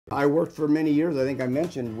I worked for many years, I think I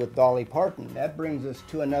mentioned, with Dolly Parton. That brings us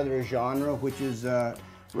to another genre, which is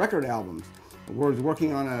record albums. I was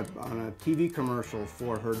working on a TV commercial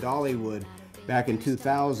for her Dollywood back in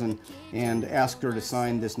 2000 and asked her to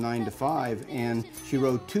sign this 9 to 5, and she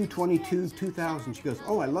wrote 2/22/2000. She goes,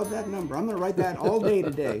 "Oh, I love that number. I'm going to write that all day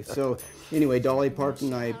today." So anyway, Dolly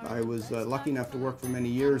Parton, I was lucky enough to work for many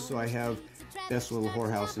years, so I have Best Little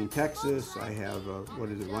Whorehouse in Texas. I have, what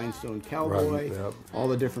is it, Rhinestone Cowboy, Right, yep. all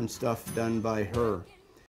the different stuff done by her.